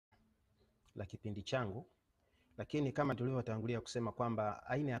la kipindi changu, lakini kama tulivyotangulia kusema kwamba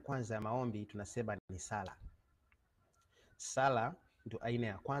aina ya kwanza ya maombi tunasema ni sala. Sala ndio aina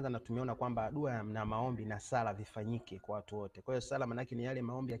ya kwanza, na tumeona kwamba dua na maombi na sala vifanyike kwa watu wote. Kwa hiyo sala maana yake ni yale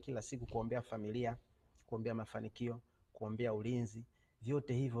maombi ya kila siku, kuombea familia, kuombea mafanikio, kuombea ulinzi,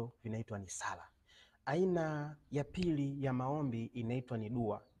 vyote hivyo vinaitwa ni sala. Aina ya pili ya maombi inaitwa ni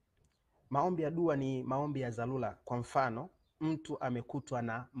dua. Maombi ya dua ni maombi ya dharura. Kwa mfano, mtu amekutwa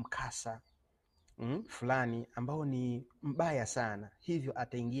na mkasa fulani ambao ni mbaya sana, hivyo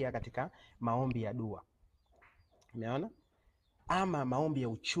ataingia katika maombi ya dua. Umeona? Ama maombi ya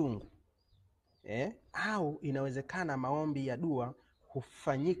uchungu. Au inawezekana maombi ya dua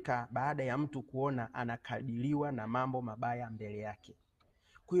hufanyika baada ya mtu kuona anakabiliwa na mambo mabaya mbele yake.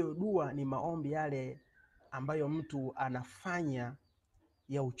 Kwa hiyo dua ni maombi yale ambayo mtu anafanya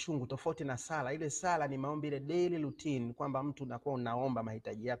ya uchungu, tofauti na sala. Ile sala ni maombi ile daily routine, kwamba mtu unakuwa unaomba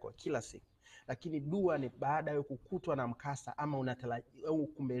mahitaji yako kila siku. Lakini dua ni baada ya kukutwa na mkasa, ama unatarajia au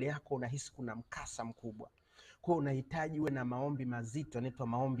mbele yako unahisi kuna mkasa mkubwa. Kwa hiyo unahitaji uwe na maombi mazito, yanaitwa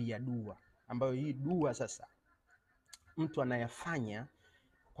maombi ya dua, ambayo hii dua sasa mtu anayafanya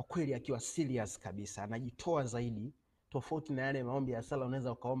kwa kweli akiwa serious kabisa, anajitoa zaidi, tofauti na yale maombi ya sala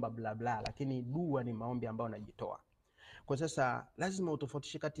unaweza ukaomba bla bla, lakini dua ni maombi ambayo unajitoa. Kwa sasa lazima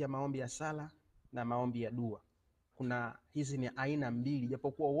utofautishe kati ya maombi ya sala na maombi ya dua. Kuna hizi ni aina mbili,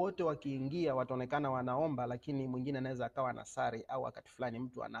 japokuwa wote wakiingia wataonekana wanaomba, lakini mwingine anaweza akawa na sari, au wakati fulani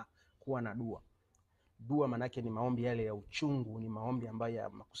mtu anakuwa na dua. Dua manake ni maombi yale ya uchungu, ni maombi ambayo ya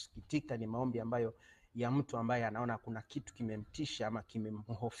kusikitika, ni maombi ambayo ya mtu ambaye anaona kuna kitu kimemtisha ama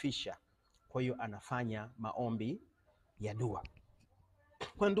kimemhofisha, kwa hiyo anafanya maombi ya dua.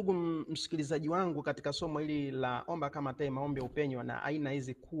 Kwa ndugu msikilizaji wangu, katika somo hili la omba kama tai, maombi ya upenyo, na aina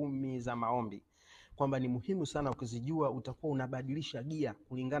hizi 10 za maombi, kwamba ni muhimu sana ukizijua, utakuwa unabadilisha gia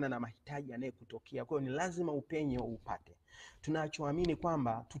kulingana na mahitaji yanayokutokea. Kwa hiyo ni lazima upenyo upate. Tunachoamini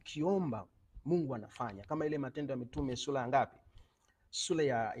kwamba tukiomba Mungu anafanya, kama ile Matendo ya Mitume sura ngapi? Sura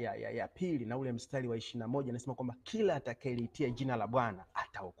ya pili na ule mstari wa 21 inasema kwamba kila atakayelitia jina la Bwana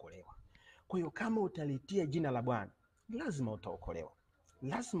ataokolewa. Kwa hiyo kama utalitia jina la Bwana, lazima utaokolewa,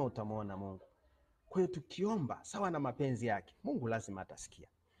 lazima utamuona Mungu. Kwa hiyo tukiomba sawa na mapenzi yake, Mungu lazima atasikia.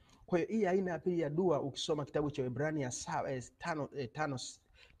 Kwa hiyo hii aina ya pili ya dua, ukisoma kitabu cha Ibrania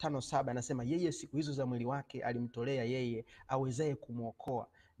 5:7 anasema yeye siku hizo za mwili wake alimtolea yeye awezaye kumwokoa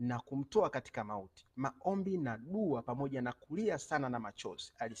na kumtoa katika mauti. Maombi na dua pamoja na kulia sana na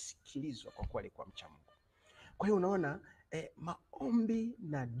machozi alisikilizwa, kwa kuwa alikuwa mcha Mungu. Kwa hiyo unaona, maombi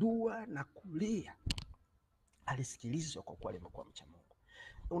na dua na kulia alisikilizwa, kwa kuwa alikuwa mcha Mungu.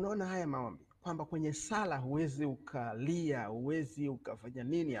 Unaona haya maombi kwamba kwenye sala huwezi ukalia, huwezi ukafanya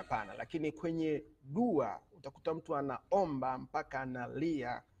nini, hapana. Lakini kwenye dua utakuta mtu anaomba mpaka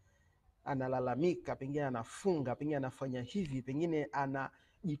analia, analalamika, pengine anafunga, pengine anafanya hivi, pengine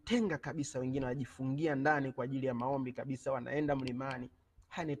anajitenga kabisa, wengine wanajifungia ndani kwa ajili ya maombi kabisa, wanaenda mlimani.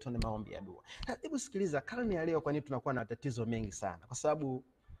 Haya ni maombi ya dua. Hebu sikiliza, karne ya leo kwa nini tunakuwa na tatizo mengi sana? Kwa sababu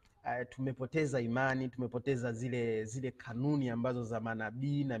tumepoteza imani, tumepoteza zile kanuni ambazo za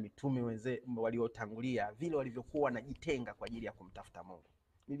manabii na mitume wenzao waliotangulia, vile walivyokuwa wanajitenga kwa ajili ya kumtafuta Mungu.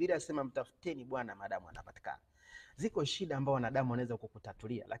 Biblia inasema mtafuteni Bwana maadamu anapatikana. Ziko shida ambao wanadamu wanaweza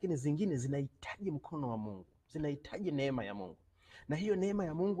kukutatulia, lakini zingine zinahitaji mkono wa Mungu, zinahitaji neema ya Mungu. Na hiyo neema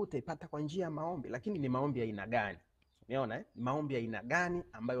ya Mungu utaipata kwa njia ya maombi. Lakini ni maombi ya aina gani? Umeona maombi ya aina gani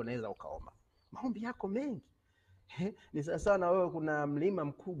ambayo unaweza ukaomba? Maombi yako mengi. Ni sawa na wewe kuna mlima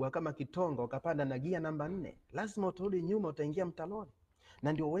mkubwa kama Kitonga, ukapanda na gia namba 4, lazima utarudi nyuma, utaingia mtaloni.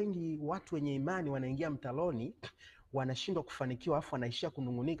 Na ndio wengi watu wenye imani wanaingia mtaloni, wanashindwa kufanikiwa, afu wanaishia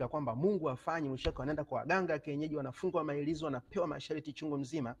kunungunika kwamba Mungu afanye. Mwisho wanaenda kwa waganga kienyeji, wanafungwa maelezo, wanapewa masharti chungu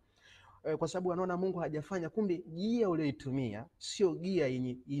mzima, kwa sababu wanaona Mungu hajafanya. Kumbe gia ulioitumia sio gia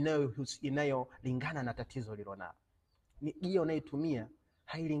inayolingana na tatizo lililonalo. Ni gia unayotumia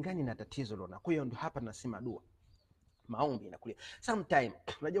hailingani na tatizo lililonalo. Kwa hiyo ndio hapa tunasema dua, maombi na kulia. Sometimes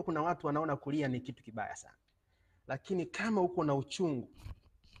unajua kuna watu wanaona kulia ni kitu kibaya sana, lakini kama uko na uchungu,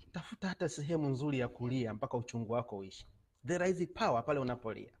 tafuta hata sehemu nzuri ya kulia mpaka uchungu wako uishi. There is power pale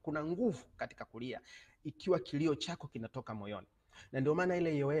unapolia. Kuna nguvu katika kulia ikiwa kilio chako kinatoka moyoni. Na ndio maana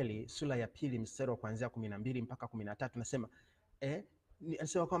ile Yoeli sura ya 2 mstari wa kuanzia 12 mpaka 13 nasema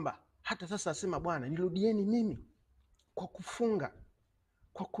nasema kwamba hata sasa asema Bwana, nirudieni mimi kwa kufunga,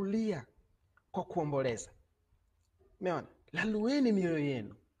 kwa kulia, kwa kuomboleza. Umeona? Lalueni mioyo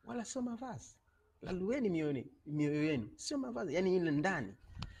yenu, wala sio mavazi. Lalueni mioyo yenu, sio mavazi, yani ile ndani.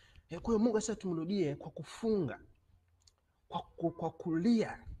 Kwa hiyo Mungu sasa tumrudie kwa kufunga, kwa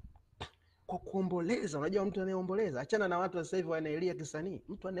kulia, kwa kuomboleza. Unajua mtu anayeomboleza, achana na watu sasa hivi wanaelia kisanii,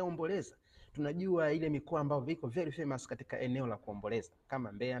 mtu anayeomboleza, tunajua ile mikoa ambayo viko very famous katika eneo la kuomboleza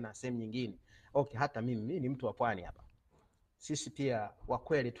kama Mbeya na sehemu nyingine. Okay, hata mimi ni mtu wa pwani hapa. Sisi pia wa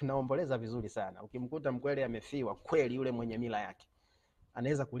kweli tunaomboleza vizuri sana. Ukimkuta mkweli amefiwa kweli, yule mwenye mila yake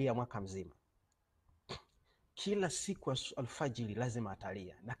anaweza kulia mwaka mzima. Kila siku alfajiri lazima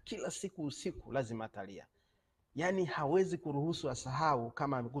atalia, na kila siku usiku lazima atalia. Yani hawezi kuruhusu asahau,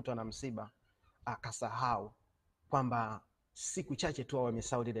 kama amekutwa na msiba akasahau kwamba siku chache tu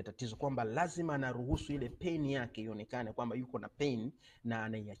amesahau ile tatizo, kwamba lazima anaruhusu ile pain yake ionekane kwamba yuko na pain na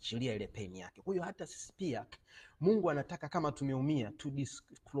anaiachilia ile pain yake. Kwa hiyo hata sisi pia Mungu anataka kama tumeumia to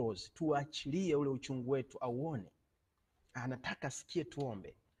disclose, tuachilie ule uchungu wetu auone. Anataka sikie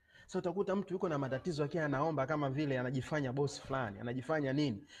tuombe. Sasa utakuta mtu yuko na matatizo yake anaomba kama vile anajifanya boss fulani, anajifanya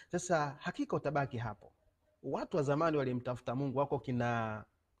nini. Sasa hakika utabaki hapo. Watu wa zamani walimtafuta Mungu, wako kina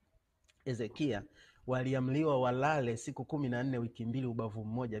Ezekia, waliamliwa walale siku 14 wiki mbili ubavu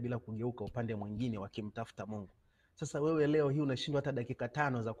mmoja bila kugeuka upande mwingine wakimtafuta Mungu. Sasa wewe leo hii unashindwa hata dakika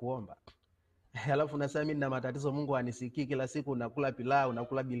 5 za kuomba. Alafu unasema mimi nina matatizo, Mungu anisikii, kila siku unakula pilau,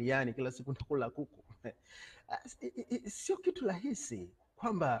 unakula biliani, kila siku unakula kuku. Sio kitu rahisi,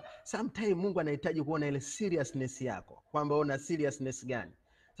 kwamba sometimes Mungu anahitaji kuona ile seriousness yako, kwamba una seriousness gani.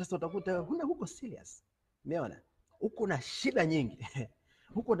 Sasa utakuta huko serious. Umeona? Uko na shida nyingi.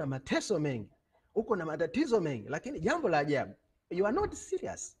 Uko na mateso mengi. Uko na matatizo mengi, lakini jambo la ajabu, you are not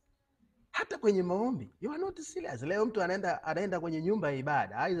serious. Hata kwenye maombi, you are not serious. Leo mtu anaenda kwenye nyumba ya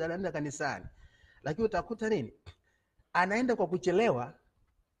ibada, au anaenda kanisani, lakini utakuta nini? Anaenda kwa kuchelewa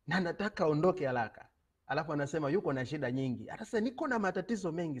na anataka aondoke haraka. Alafu anasema yuko na shida nyingi. Sasa niko na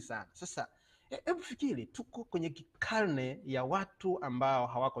matatizo mengi sana. Sasa hebu fikiri, tuko kwenye karne ya watu ambao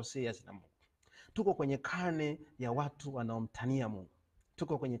hawako serious na Mungu. Tuko kwenye karne ya watu wanaomtania Mungu.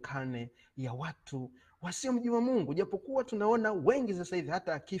 Tuko kwenye karne ya watu wasiomjua Mungu. Japokuwa tunaona wengi sasa hivi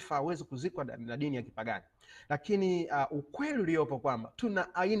hata akifa hawezi kuzikwa na dini ya kipagani. Lakini ukweli uliopo kwamba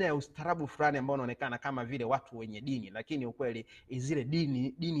tuna aina ya ustaarabu fulani ambao unaonekana kama vile watu wenye dini, lakini ukweli zile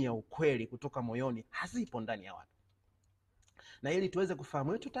dini ya ukweli kutoka moyoni hazipo ndani ya watu. Na ili tuweze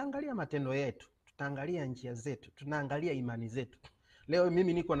kufahamu, tutaangalia matendo yetu, tutaangalia njia zetu, tunaangalia imani zetu. Leo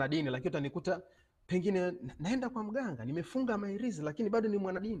mimi niko na dini, lakini utanikuta pengine naenda kwa mganga, nimefunga mairizi, lakini bado ni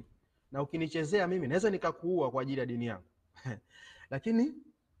mwanadini. Na ukinichezea mimi naweza nikakuua kwa ajili ya dini yangu. Lakini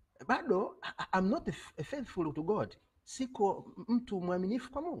bado I'm not faithful to God. Siko mtu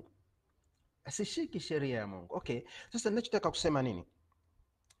mwaminifu kwa Mungu. Sishiki sheria ya Mungu. Okay, sasa ninachotaka kusema nini?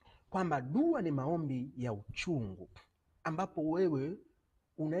 Kwamba dua ni maombi ya uchungu, ambapo wewe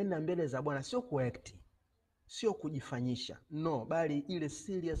unaenda mbele za Bwana, sio kuact, sio kujifanyisha, no, bali ile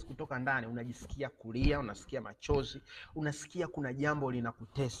serious kutoka ndani. Unajisikia kulia, unasikia machozi, unasikia kuna jambo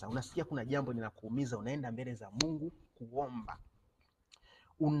linakutesa, unasikia kuna jambo linakuumiza, unaenda mbele za Mungu kuomba.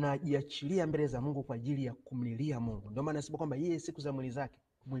 Unajiachilia mbele za Mungu kwa ajili ya kumlilia Mungu. Ndio maana nasema kwamba yeye siku za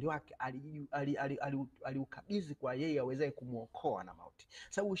mwili wake aliukabidhi kwa yeye awezaye kumuokoa na mauti.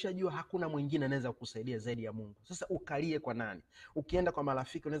 Sababu ushajua hakuna mwingine anaweza kukusaidia zaidi ya Mungu. Sasa ukalie kwa nani? Ukienda kwa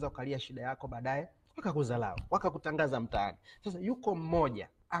marafiki unaweza ukalia shida yako, baadaye wakakuzalau, wakakutangaza mtaani. Sasa yuko mmoja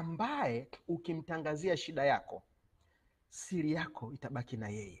ambaye ukimtangazia shida yako, siri yako itabaki na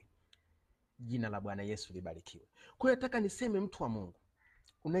yeye. Jina la Bwana Yesu libarikiwe. Kwa hiyo nataka niseme, mtu wa Mungu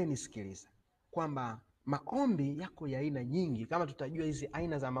unayenisikiliza, kwamba maombi yako ya aina nyingi. Kama tutajua hizi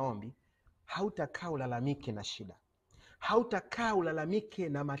aina za maombi, hautakaa ulalamike na shida, hautakaa ulalamike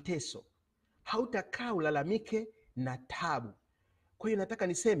na mateso, hautakaa ulalamike na tabu. Kwa hiyo nataka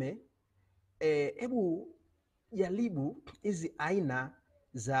niseme, hebu jaribu hizi aina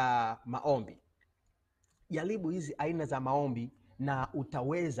za maombi. Jaribu hizi aina za maombi na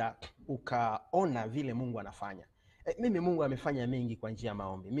utaweza ukaona vile Mungu anafanya. Mimi Mungu amefanya mengi kwa njia ya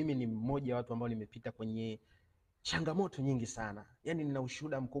maombi. Mimi ni mmoja wa watu ambao nimepita kwenye changamoto nyingi sana. Yaani nina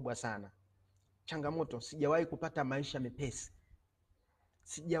ushuhuda mkubwa sana. Changamoto, sijawahi kupata maisha mepesi.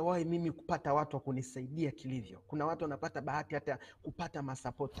 Sijawahi mimi kupata watu wa kunisaidia kilivyo. Kuna watu wanapata bahati hata kupata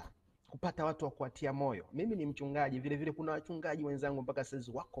masapota, kupata watu wa kuatia moyo. Mimi ni mchungaji, vile vile kuna wachungaji wenzangu mpaka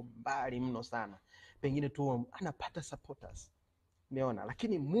sasa wako mbali mno sana. Pengine tu anapata supporters. Umeona?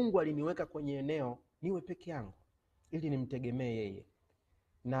 Lakini Mungu aliniweka kwenye eneo niwe peke yangu ili nimtegemee yeye.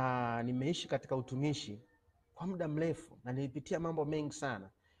 Na nimeishi katika utumishi kwa muda mrefu na nilipitia mambo mengi sana,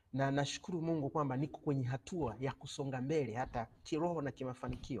 na nashukuru Mungu kwamba niko kwenye hatua ya kusonga mbele hata kiroho na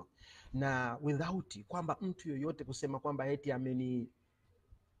kimafanikio, na without kwamba mtu yoyote kusema kwamba eti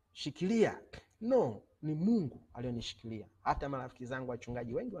amenishikilia. No, ni Mungu aliyonishikilia. Hata marafiki zangu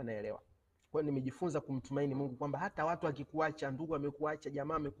wachungaji wengi wanaelewa Kwa hiyo nimejifunza kumtumaini Mungu kwamba hata watu akikuacha, ndugu amekuacha,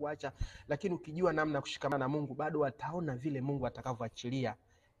 jamaa amekuacha, lakini ukijua namna kushikamana na Mungu, bado wataona vile Mungu atakavyoachilia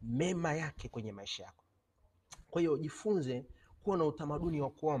mema yake kwenye maisha yako. Kwa hiyo jifunze kuwa na utamaduni wa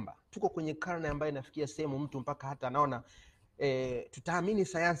kuomba. Tuko kwenye karne ambayo inafikia sehemu mtu mpaka hata anaona tutaamini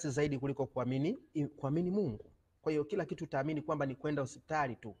sayansi zaidi kuliko kuamini Mungu. Kwa hiyo kila kitu tutaamini kwamba ni kwenda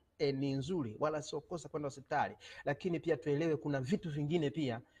hospitali tu. Ni nzuri wala sio kosa kwenda hospitali, lakini pia tuelewe kuna vitu vingine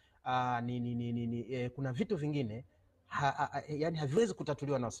pia kuna vitu vingine yani haviwezi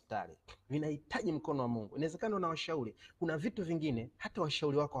kutatuliwa na hospitali, vinahitaji mkono wa Mungu. Inawezekana una washauri, kuna vitu vingine hata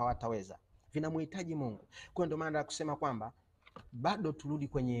washauri wako hawataweza, vinamhitaji Mungu. Kwa ndio maana kusema kwamba bado turudi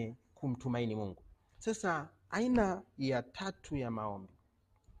kwenye kumtumaini Mungu. Sasa aina ya tatu ya maombi,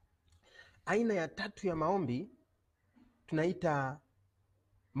 aina ya tatu ya maombi tunaita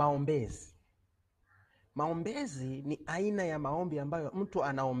maombezi. Maombezi ni aina ya maombi ambayo mtu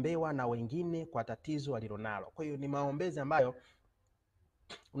anaombewa na wengine kwa tatizo alilonalo. Kwa hiyo ni maombezi ambayo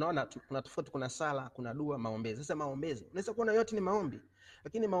unaona kuna tofauti, kuna sala, kuna dua, maombezi. Sasa maombezi unaweza kuona yote ni maombi,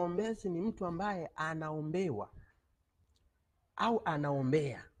 lakini maombezi ni mtu ambaye anaombewa au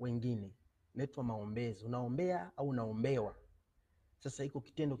anaombea wengine, inaitwa maombezi. Unaombea au unaombewa. Sasa iko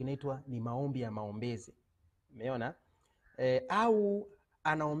kitendo kinaitwa ni maombi ya maombezi. Umeona? Au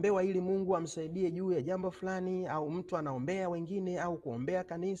anaombewa ili Mungu amsaidie juu ya jambo fulani, au mtu anaombea wengine, au kuombea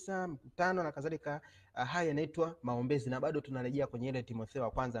kanisa, mkutano na kadhalika. Haya yanaitwa maombezi, na bado tunarejea kwenye ile Timotheo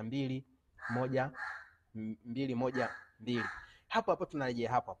wa kwanza 2:1-2. Hapo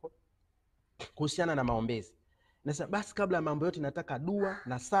tunarejea hapo kuhusiana na maombezi. Nasa basi kabla ya mambo yote nataka dua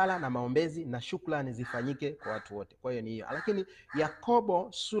na sala na maombezi na shukrani zifanyike kwa watu wote. Kwa hiyo ni hiyo. Lakini Yakobo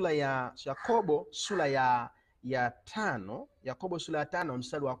sura ya 5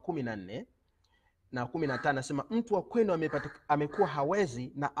 mstari wa 14 na 15 nasema, mtu wa kwenu amekuwa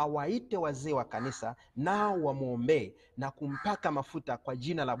hawezi, na awaite wazee wa kanisa, nao wamuombee na kumpaka mafuta kwa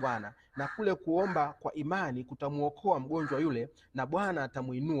jina la Bwana, na kule kuomba kwa imani kutamuokoa mgonjwa yule, na Bwana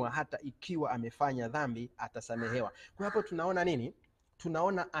atamuinua, hata ikiwa amefanya dhambi atasamehewa. Kwa hapo tunaona nini?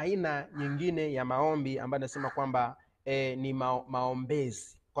 Tunaona aina nyingine ya maombi ambayo nasema kwamba ni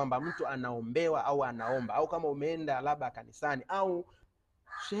maombezi, kwamba mtu anaombewa au anaomba, au kama umeenda labda kanisani au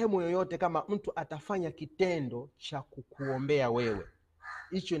sehemu yoyote, kama mtu atafanya kitendo cha kukuombea wewe,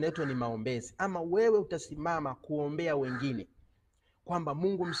 hicho inaitwa ni maombezi. Ama wewe utasimama kuombea wengine kwamba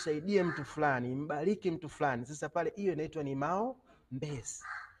Mungu msaidie mtu fulani, mbariki mtu fulani, sasa pale hiyo inaitwa ni maombezi.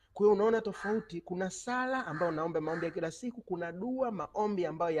 Kwa hiyo unaona tofauti, kuna sala ambayo unaomba maombi ya kila siku, kuna dua, maombi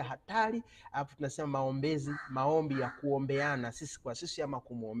ambayo ya hatari, alafu tunasema maombezi, maombi ya kuombeana sisi kwa sisi ama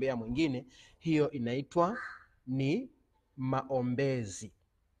kumuombea mwingine, hiyo inaitwa ni maombezi.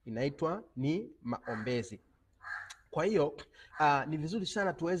 Inaitwa ni maombezi. Kwa hiyo ni vizuri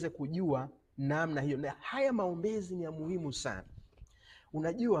sana tuweze kujua namna hiyo, na haya maombezi ni ya muhimu sana.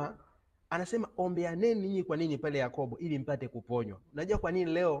 Unajua anasema ombeaneni ninyi kwa nini pale Yakobo, ili mpate kuponywa. Unajua kwa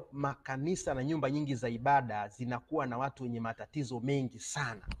nini leo makanisa na nyumba nyingi za ibada zinakuwa na watu wenye matatizo mengi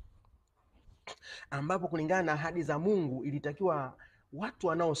sana, ambapo kulingana na ahadi za Mungu ilitakiwa watu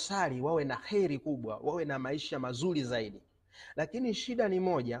wanaosali wawe na heri kubwa, wawe na maisha mazuri zaidi. Lakini shida ni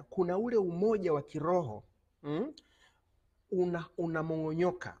moja, kuna ule umoja wa kiroho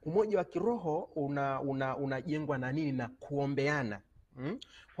unamongonyoka. Umoja wa kiroho unajengwa na nini? Na kuombeana.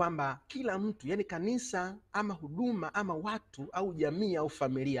 Kwamba kila mtu, yani kanisa ama huduma ama watu au jamii au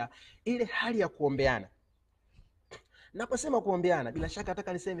familia, ile hali ya kuombeana. Naposema kuombeana, bila shaka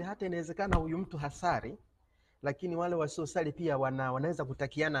nataka niseme hata inawezekana huyu mtu hasari, lakini wale wasiosali pia wanaweza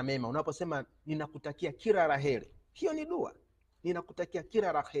kutakiana mema. Unaposema ninakutakia kila la heri, hiyo ni dua. Ninakutakia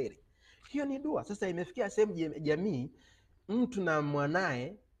kila la heri, hiyo ni dua. Sasa imefikia sehemu jamii, mtu na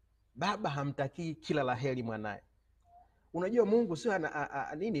mwanae, baba hamtakii kila la heri mwanae. Unajua Mungu sio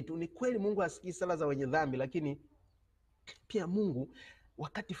nini tu, ni kweli Mungu hasikii sala za wenye dhambi, lakini pia Mungu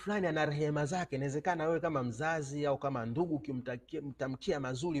wakati fulani ana rehema zake. Inawezekana wewe kama mzazi au kama ndugu ukimtamkia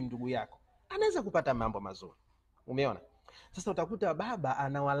mazuri ndugu yako, anaweza kupata mambo mazuri. Umeona? Sasa utakuta baba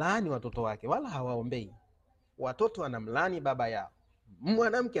anawalaani watoto wake, wala hawaombei. Watoto anamlaani baba yao,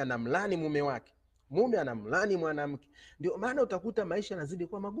 mwanamke anamlaani mume wake, mume anamlaani mwanamke. Ndio maana utakuta maisha yanazidi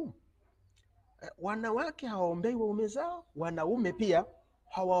kuwa magumu. Wanawake hawaombei waume zao, wanaume pia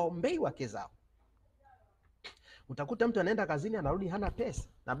hawaombei wake zao. Utakuta mtu anaenda kazini anarudi hana pesa,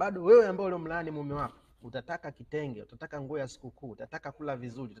 na bado wewe ambao uliomlaani mume wako utataka kitenge, utataka nguo ya sikukuu, utataka kula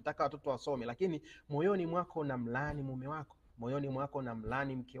vizuri, utataka watoto wasome, lakini moyoni mwako unamlaani mume wako, moyoni mwako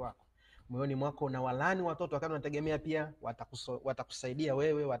unamlaani mke wako, moyoni mwako unawalaani watoto, wakati unategemea pia watakusaidia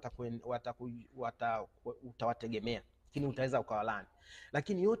wewe, utawategemea. lakini utaweza ukawalaani.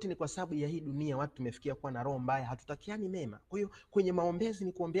 Lakini yote ni kwa sababu ya hii dunia, watu tumefikia kuwa na roho mbaya, hatutakiani mema. Kwa hiyo kwenye maombezi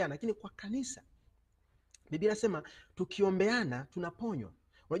ni kuombeana, lakini kwa kanisa Biblia inasema tukiombeana tunaponywa.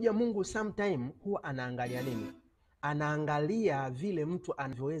 Unajua Mungu sometime huwa anaangalia nini? Anaangalia vile mtu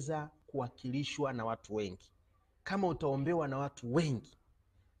anavyoweza kuwakilishwa na watu wengi. Kama utaombewa na watu wengi,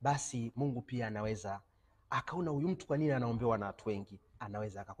 basi Mungu pia anaweza akaona huyu mtu kwa nini anaombewa na watu wengi,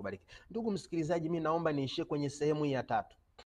 anaweza akakubariki. Ndugu msikilizaji, mimi naomba niishie kwenye sehemu hii ya 3.